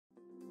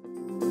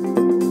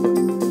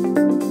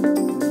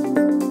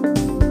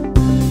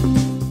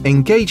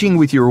Engaging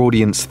with your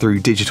audience through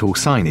digital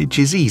signage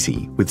is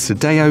easy with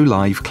Sedao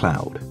Live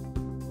Cloud.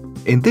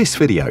 In this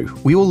video,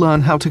 we will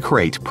learn how to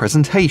create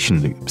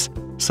presentation loops,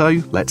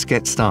 so let's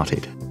get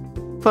started.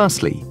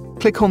 Firstly,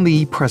 click on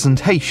the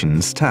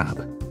Presentations tab.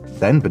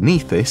 Then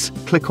beneath this,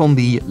 click on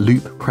the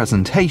Loop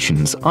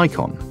Presentations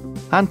icon,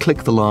 and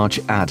click the large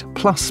Add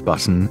Plus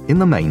button in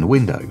the main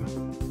window.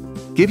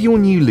 Give your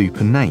new loop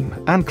a name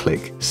and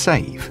click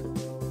Save.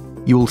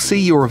 You will see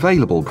your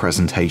available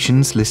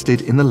presentations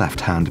listed in the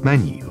left-hand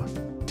menu.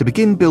 To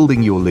begin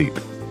building your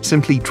loop,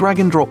 simply drag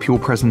and drop your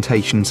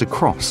presentations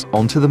across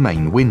onto the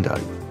main window.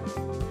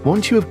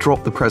 Once you have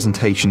dropped the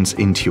presentations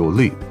into your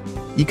loop,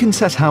 you can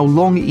set how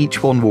long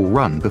each one will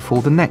run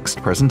before the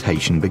next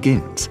presentation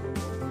begins.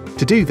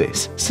 To do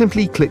this,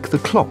 simply click the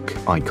clock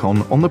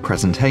icon on the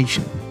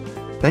presentation.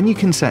 Then you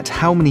can set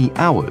how many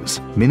hours,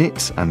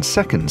 minutes, and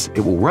seconds it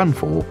will run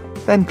for,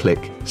 then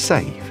click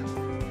Save.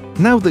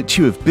 Now that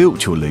you have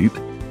built your loop,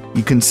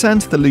 you can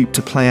send the loop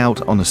to play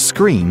out on a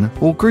screen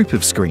or group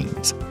of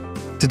screens.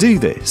 To do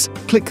this,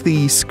 click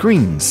the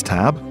Screens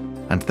tab,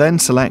 and then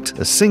select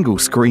a single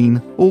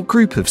screen or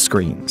group of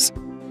screens.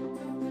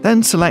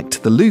 Then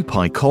select the loop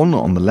icon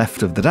on the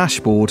left of the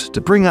dashboard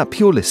to bring up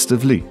your list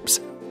of loops.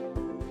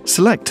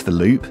 Select the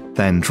loop,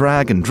 then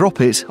drag and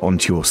drop it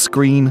onto your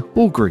screen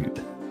or group.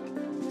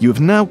 You have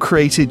now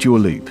created your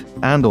loop,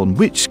 and on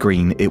which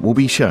screen it will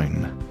be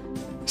shown.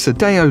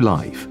 Sedao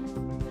Live.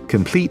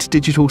 Complete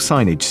digital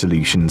signage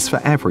solutions for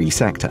every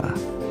sector.